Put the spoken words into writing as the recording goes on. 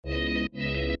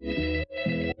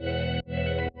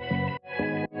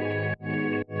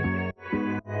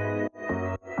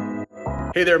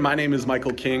Hey there, my name is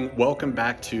Michael King. Welcome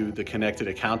back to The Connected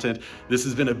Accountant. This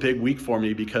has been a big week for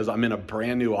me because I'm in a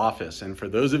brand new office. And for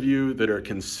those of you that are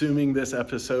consuming this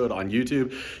episode on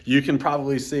YouTube, you can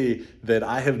probably see that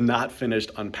I have not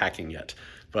finished unpacking yet.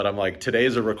 But I'm like, today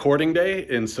is a recording day,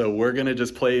 and so we're gonna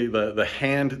just play the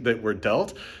hand that we're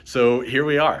dealt. So here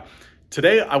we are.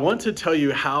 Today, I want to tell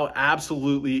you how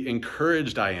absolutely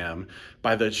encouraged I am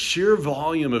by the sheer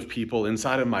volume of people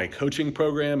inside of my coaching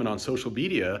program and on social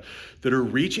media that are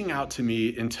reaching out to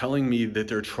me and telling me that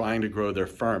they're trying to grow their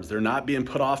firms. They're not being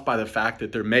put off by the fact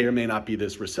that there may or may not be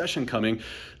this recession coming.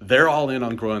 They're all in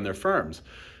on growing their firms.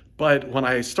 But when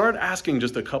I start asking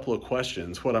just a couple of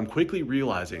questions, what I'm quickly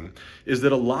realizing is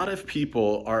that a lot of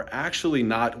people are actually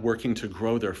not working to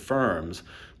grow their firms.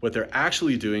 What they're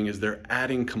actually doing is they're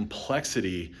adding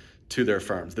complexity to their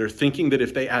firms. They're thinking that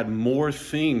if they add more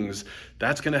things,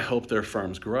 that's going to help their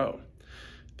firms grow.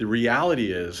 The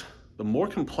reality is, the more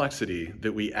complexity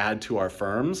that we add to our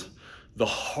firms, the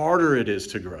harder it is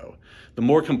to grow. The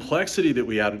more complexity that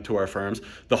we add to our firms,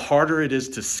 the harder it is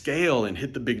to scale and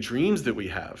hit the big dreams that we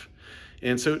have.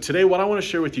 And so today, what I want to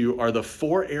share with you are the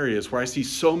 4 areas where I see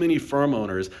so many firm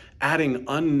owners adding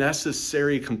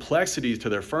unnecessary complexities to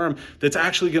their firm that's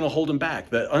actually going to hold them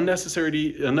back. That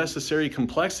unnecessary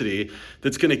complexity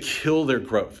that's going to kill their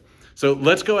growth. So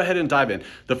let's go ahead and dive in.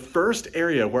 The first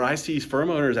area where I see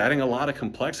firm owners adding a lot of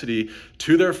complexity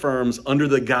to their firms under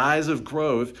the guise of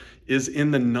growth is in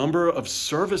the number of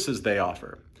services they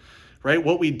offer, right?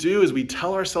 What we do is we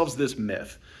tell ourselves this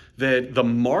myth that the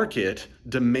market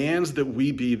demands that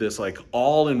we be this like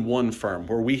all-in-one firm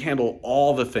where we handle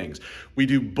all the things. We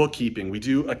do bookkeeping, we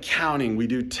do accounting, we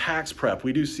do tax prep,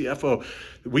 we do CFO.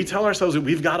 We tell ourselves that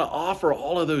we've got to offer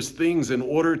all of those things in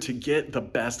order to get the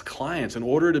best clients, in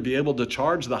order to be able to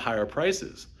charge the higher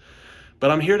prices. But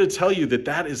I'm here to tell you that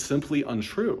that is simply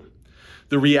untrue.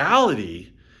 The reality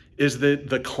is that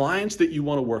the clients that you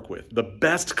want to work with, the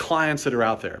best clients that are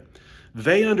out there,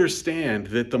 they understand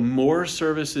that the more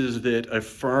services that a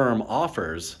firm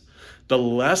offers, the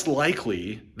less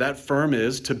likely that firm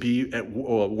is to be at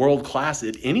world class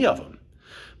at any of them.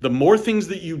 The more things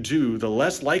that you do, the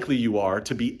less likely you are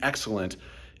to be excellent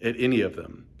at any of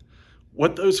them.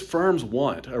 What those firms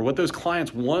want, or what those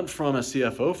clients want from a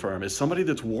CFO firm, is somebody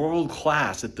that's world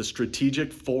class at the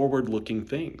strategic, forward-looking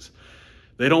things.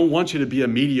 They don't want you to be a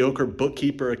mediocre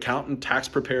bookkeeper, accountant, tax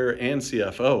preparer, and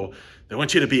CFO. They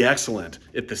want you to be excellent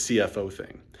at the CFO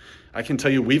thing. I can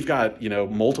tell you we've got,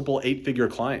 multiple 8-figure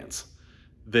clients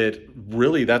that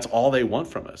really that's all they want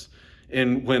from us.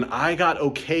 And when I got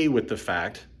okay with the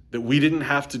fact that we didn't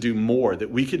have to do more,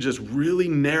 that we could just really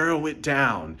narrow it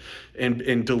down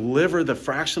and deliver the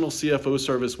fractional CFO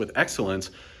service with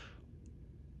excellence,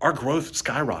 our growth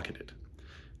skyrocketed.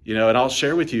 And I'll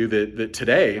share with you that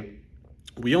today,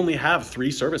 we only have 3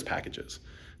 service packages,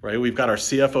 right? We've got our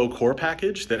CFO core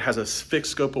package that has a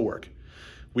fixed scope of work.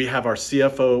 We have our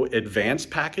CFO advanced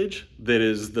package that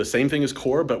is the same thing as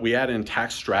core, but we add in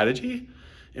tax strategy.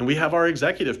 And we have our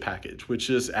executive package, which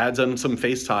just adds on some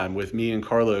FaceTime with me and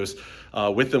Carlos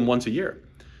with them once a year.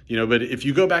 But if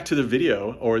you go back to the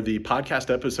video or the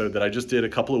podcast episode that I just did a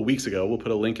couple of weeks ago, we'll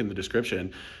put a link in the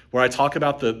description, where I talk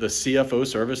about the CFO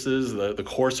services, the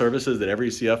core services that every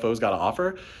CFO's got to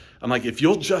offer. I'm like, if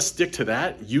you'll just stick to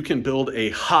that, you can build a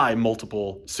high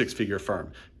multiple 6-figure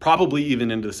firm, probably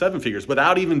even into the 7 figures,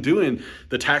 without even doing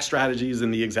the tax strategies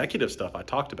and the executive stuff I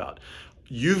talked about.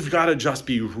 You've got to just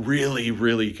be really,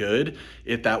 really good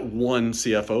at that one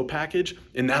CFO package,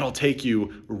 and that'll take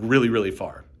you really, really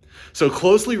far. So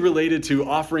closely related to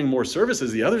offering more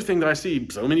services, the other thing that I see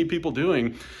so many people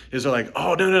doing is they're like,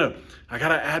 oh, no, I got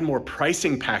to add more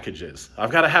pricing packages. I've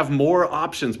got to have more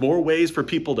options, more ways for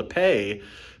people to pay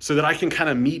so that I can kind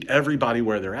of meet everybody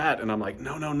where they're at. And I'm like,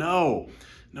 no,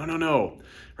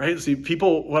 right? See,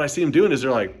 people, what I see them doing is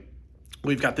they're like,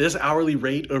 we've got this hourly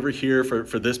rate over here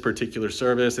for this particular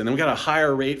service, and then we got a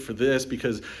higher rate for this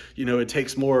because, it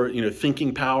takes more,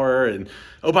 thinking power. And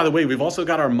oh, by the way, we've also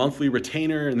got our monthly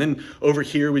retainer. And then over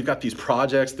here, we've got these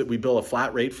projects that we bill a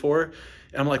flat rate for.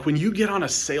 And I'm like, when you get on a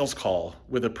sales call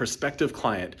with a prospective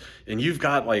client and you've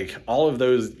got like all of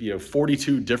those,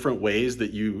 42 different ways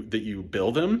that you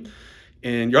bill them,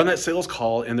 and you're on that sales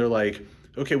call and they're like,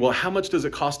 okay, well, how much does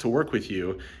it cost to work with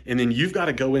you? And then you've got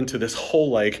to go into this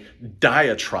whole like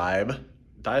diatribe.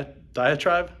 I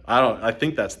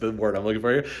think that's the word I'm looking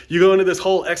for here. You go into this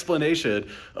whole explanation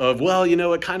of, well,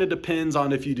 it kind of depends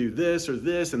on if you do this or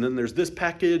this, and then there's this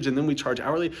package, and then we charge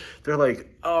hourly. They're like,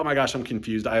 oh my gosh, I'm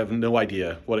confused. I have no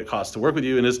idea what it costs to work with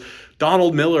you. And as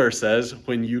Donald Miller says,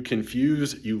 when you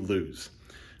confuse, you lose,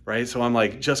 right? So I'm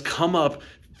like, just come up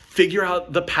figure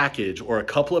out the package or a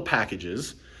couple of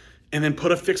packages, and then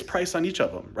put a fixed price on each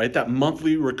of them, right? That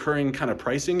monthly recurring kind of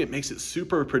pricing, it makes it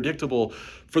super predictable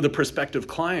for the prospective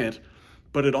client,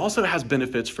 but it also has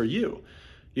benefits for you.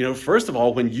 First of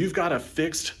all, when you've got a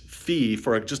fixed fee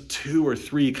for just 2 or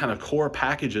 3 kind of core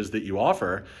packages that you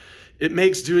offer, it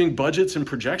makes doing budgets and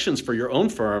projections for your own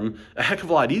firm a heck of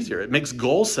a lot easier. It makes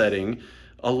goal setting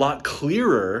a lot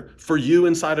clearer for you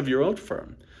inside of your own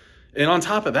firm. And on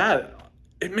top of that,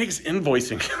 it makes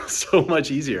invoicing so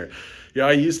much easier.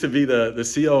 I used to be the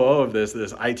COO of this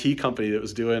IT company that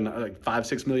was doing like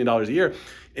 $5-6 million a year.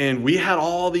 And we had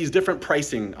all these different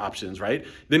pricing options, right?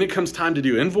 Then it comes time to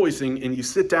do invoicing and you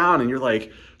sit down and you're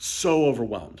like so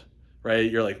overwhelmed,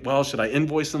 right? You're like, well, should I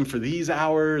invoice them for these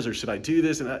hours or should I do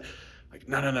this and that? Like,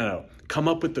 no. Come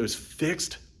up with those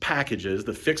fixed packages,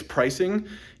 the fixed pricing.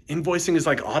 Invoicing is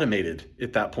like automated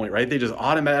at that point, right? They just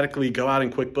automatically go out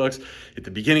in QuickBooks at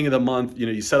the beginning of the month.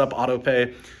 You set up auto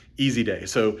pay. Easy day.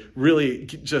 So really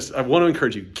I want to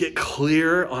encourage you, get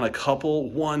clear on a couple,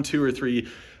 1, 2, or 3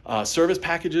 service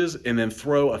packages and then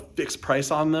throw a fixed price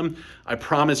on them. I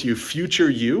promise you, future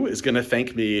you is going to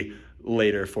thank me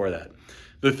later for that.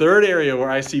 The third area where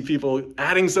I see people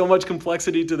adding so much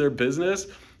complexity to their business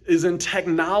is in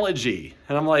technology.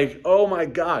 And I'm like, oh my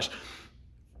gosh.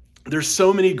 There's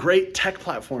so many great tech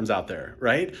platforms out there,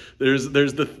 right? There's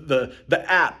the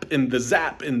app and the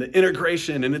Zap and the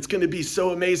integration, and it's going to be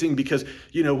so amazing because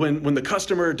when the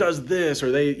customer does this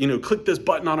or they click this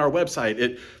button on our website,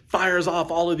 it fires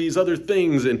off all of these other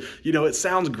things, and it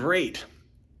sounds great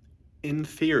in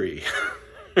theory.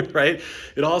 Right?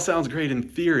 It all sounds great in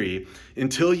theory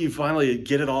until you finally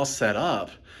get it all set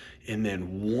up. And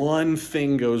then one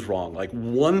thing goes wrong, like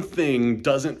one thing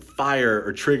doesn't fire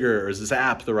or trigger or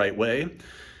zap the right way,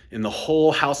 and the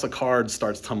whole house of cards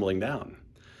starts tumbling down.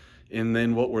 And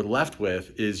then what we're left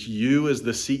with is you as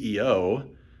the CEO,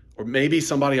 or maybe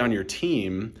somebody on your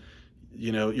team,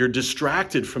 you're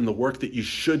distracted from the work that you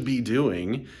should be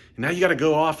doing. And now you got to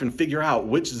go off and figure out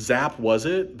which Zap was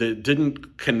it that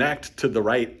didn't connect to the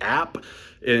right app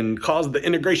and cause the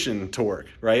integration to work,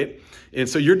 right? And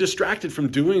so you're distracted from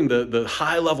doing the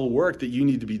high level work that you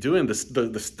need to be doing,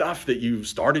 the stuff that you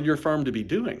started your firm to be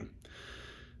doing.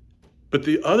 But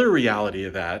the other reality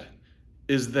of that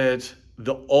is that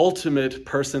the ultimate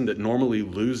person that normally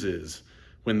loses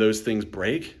when those things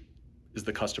break is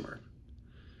the customer,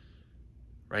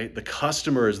 right? The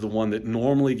customer is the one that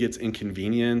normally gets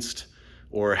inconvenienced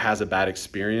or has a bad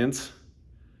experience.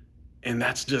 And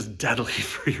that's just deadly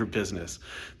for your business.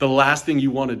 The last thing you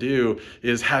want to do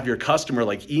is have your customer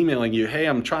like emailing you, hey,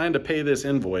 I'm trying to pay this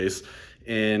invoice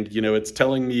and it's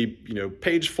telling me,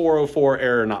 page 404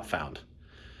 error not found,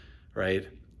 right?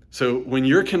 So when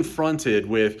you're confronted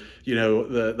with,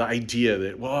 the idea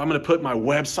that, well, I'm going to put my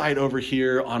website over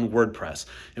here on WordPress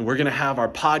and we're going to have our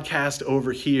podcast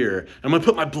over here. I'm going to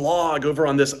put my blog over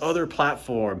on this other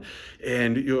platform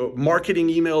and marketing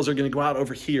emails are going to go out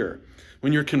over here.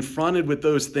 When you're confronted with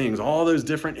those things, all those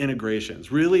different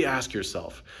integrations, really ask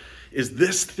yourself, is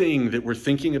this thing that we're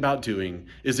thinking about doing,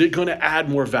 is it going to add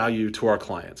more value to our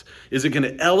clients? Is it going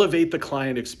to elevate the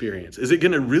client experience? Is it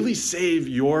going to really save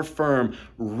your firm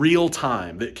real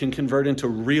time that can convert into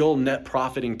real net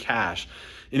profit and cash?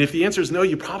 And if the answer is no,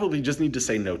 you probably just need to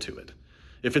say no to it.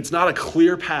 If it's not a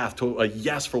clear path to a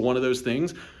yes for one of those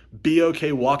things, be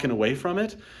okay walking away from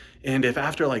it. And if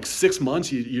after like 6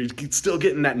 months, you're still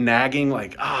getting that nagging,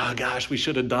 like, gosh, we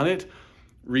should have done it,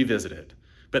 revisit it.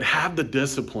 But have the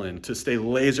discipline to stay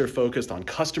laser focused on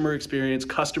customer experience,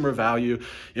 customer value,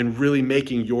 and really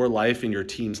making your life and your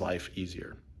team's life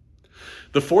easier.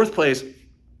 The fourth place,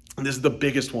 and this is the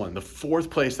biggest one, the fourth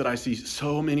place that I see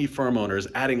so many firm owners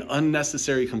adding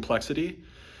unnecessary complexity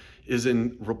is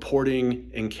in reporting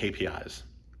and KPIs.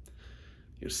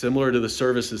 Similar to the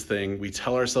services thing, we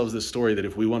tell ourselves this story that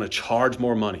if we want to charge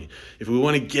more money, if we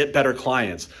want to get better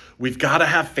clients, we've got to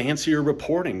have fancier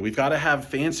reporting. We've got to have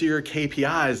fancier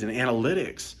KPIs and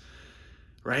analytics,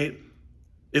 right?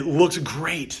 It looks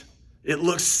great. It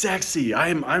looks sexy.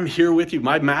 I'm here with you.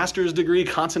 My master's degree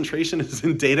concentration is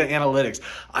in data analytics.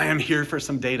 I am here for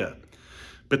some data.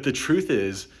 But the truth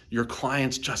is, your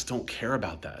clients just don't care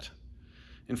about that.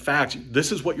 In fact,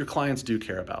 this is what your clients do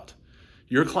care about.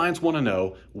 Your clients want to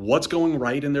know what's going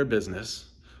right in their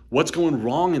business, what's going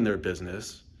wrong in their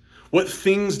business, what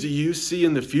things do you see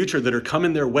in the future that are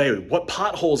coming their way, what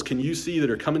potholes can you see that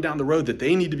are coming down the road that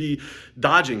they need to be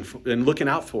dodging and looking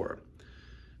out for.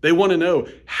 They want to know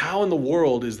how in the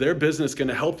world is their business going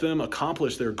to help them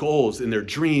accomplish their goals and their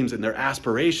dreams and their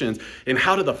aspirations, and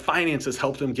how do the finances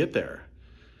help them get there.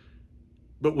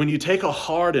 But when you take a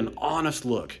hard and honest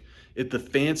look at the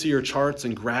fancier charts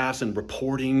and graphs and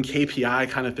reporting, KPI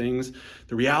kind of things,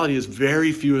 the reality is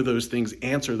very few of those things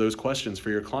answer those questions for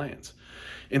your clients.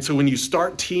 And so when you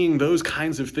start teeing those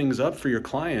kinds of things up for your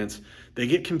clients, they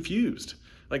get confused.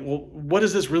 Like, well, what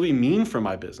does this really mean for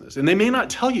my business? And they may not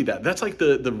tell you that. That's like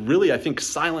the really, I think,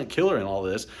 silent killer in all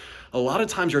this. A lot of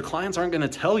times your clients aren't going to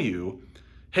tell you,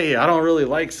 hey, I don't really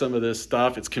like some of this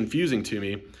stuff. It's confusing to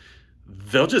me.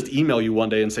 They'll just email you one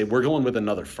day and say, we're going with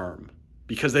another firm,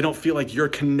 because they don't feel like you're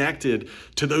connected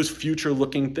to those future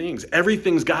looking things.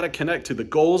 Everything's got to connect to the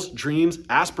goals, dreams,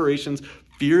 aspirations,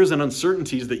 fears, and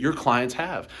uncertainties that your clients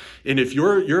have. And if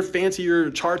your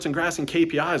fancier charts and graphs and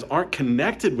KPIs aren't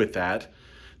connected with that,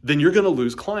 then you're going to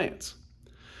lose clients.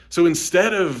 So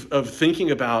instead of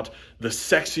thinking about the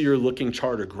sexier looking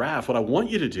chart or graph, what I want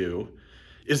you to do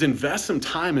is invest some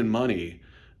time and money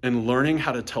in learning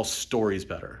how to tell stories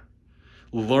better.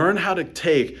 Learn how to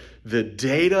take the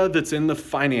data that's in the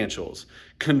financials,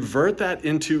 convert that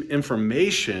into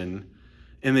information,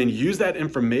 and then use that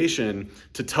information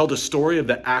to tell the story of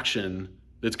the action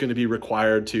that's going to be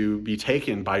required to be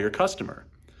taken by your customer.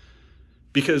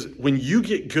 Because when you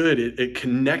get good at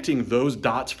connecting those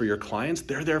dots for your clients,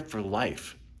 they're there for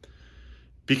life.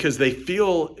 Because they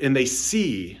feel and they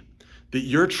see that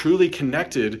you're truly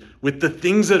connected with the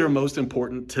things that are most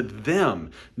important to them,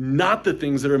 not the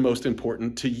things that are most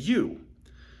important to you,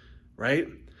 right?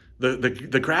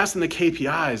 The graphs and the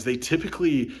KPIs, they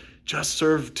typically just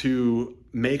serve to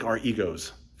make our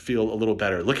egos feel a little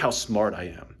better. Look how smart I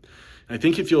am. And I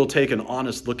think if you'll take an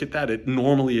honest look at that, it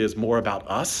normally is more about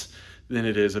us than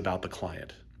it is about the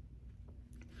client.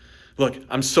 Look,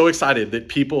 I'm so excited that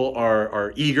people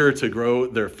are eager to grow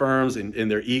their firms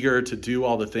and they're eager to do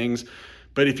all the things.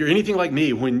 But if you're anything like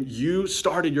me, when you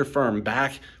started your firm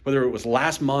back, whether it was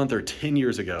last month or 10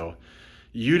 years ago,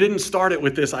 you didn't start it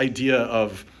with this idea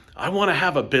of, I want to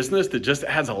have a business that just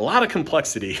adds a lot of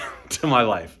complexity to my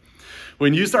life.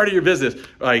 When you started your business,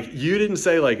 like, you didn't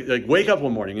say like wake up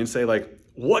one morning and say like,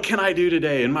 what can I do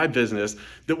today in my business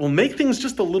that will make things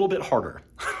just a little bit harder?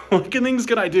 What things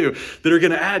can I do that are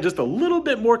going to add just a little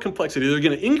bit more complexity? They're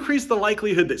going to increase the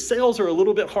likelihood that sales are a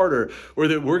little bit harder, or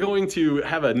that we're going to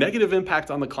have a negative impact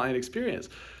on the client experience,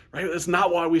 right? That's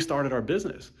not why we started our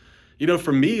business. You know,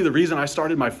 for me, the reason I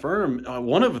started my firm,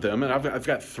 one of them, and I've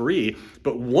got three,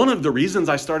 but one of the reasons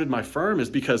I started my firm is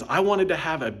because I wanted to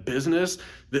have a business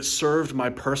that served my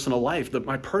personal life. That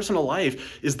my personal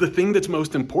life is the thing that's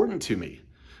most important to me.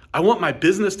 I want my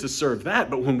business to serve that.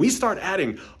 But when we start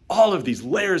adding all of these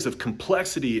layers of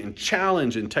complexity and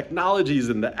challenge and technologies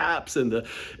and the apps and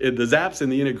the zaps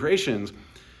and the integrations,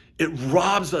 it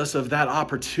robs us of that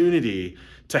opportunity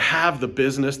to have the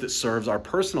business that serves our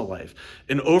personal life.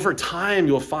 And over time,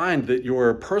 you'll find that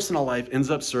your personal life ends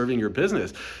up serving your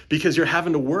business, because you're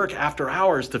having to work after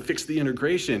hours to fix the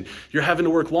integration. You're having to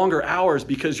work longer hours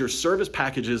because your service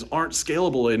packages aren't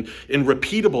scalable and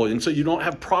repeatable. And so you don't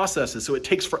have processes. So it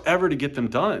takes forever to get them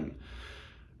done,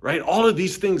 right? All of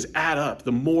these things add up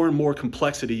the more and more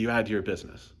complexity you add to your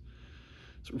business.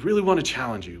 So I really want to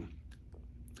challenge you.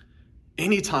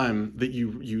 Anytime that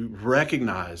you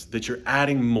recognize that you're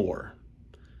adding more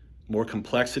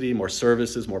complexity, more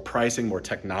services, more pricing, more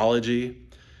technology,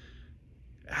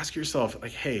 ask yourself,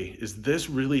 like, hey, is this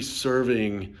really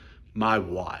serving my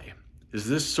why? Is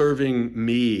this serving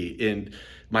me and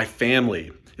my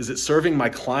family? Is it serving my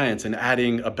clients and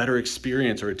adding a better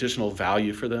experience or additional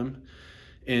value for them?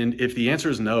 And if the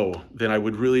answer is no, then I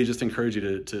would really just encourage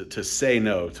you to say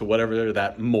no to whatever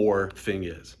that more thing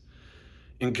is.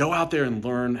 And go out there and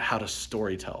learn how to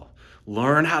storytell.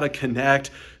 Learn how to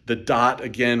connect the dot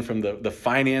again from the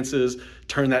finances,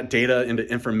 turn that data into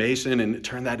information and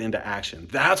turn that into action.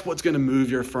 That's what's going to move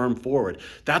your firm forward.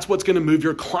 That's what's going to move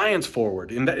your clients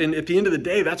forward. And at the end of the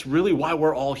day, that's really why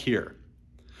we're all here.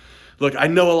 Look, I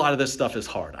know a lot of this stuff is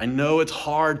hard. I know it's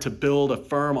hard to build a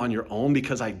firm on your own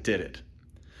because I did it.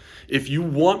 If you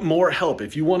want more help,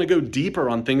 if you want to go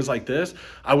deeper on things like this,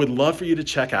 I would love for you to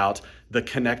check out the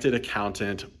Connected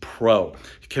Accountant Pro.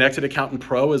 Connected Accountant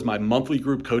Pro is my monthly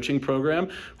group coaching program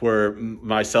where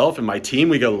myself and my team,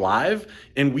 we go live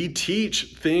and we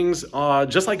teach things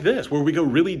just like this, where we go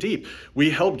really deep. We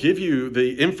help give you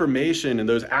the information and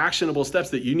those actionable steps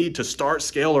that you need to start,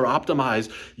 scale, or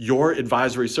optimize your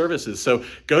advisory services. So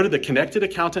go to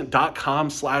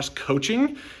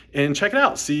theconnectedaccountant.com/coaching and check it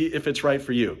out. See if it's right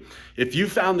for you. If you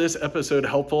found this episode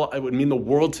helpful, it would mean the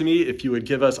world to me if you would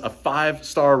give us a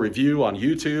 5-star review on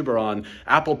YouTube or on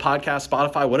Apple Podcasts,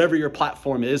 Spotify, whatever your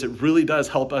platform is. It really does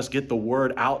help us get the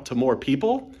word out to more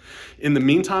people. In the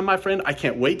meantime, my friend, I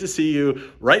can't wait to see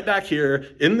you right back here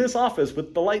in this office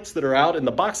with the lights that are out and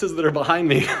the boxes that are behind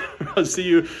me. I'll see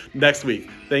you next week.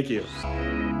 Thank you.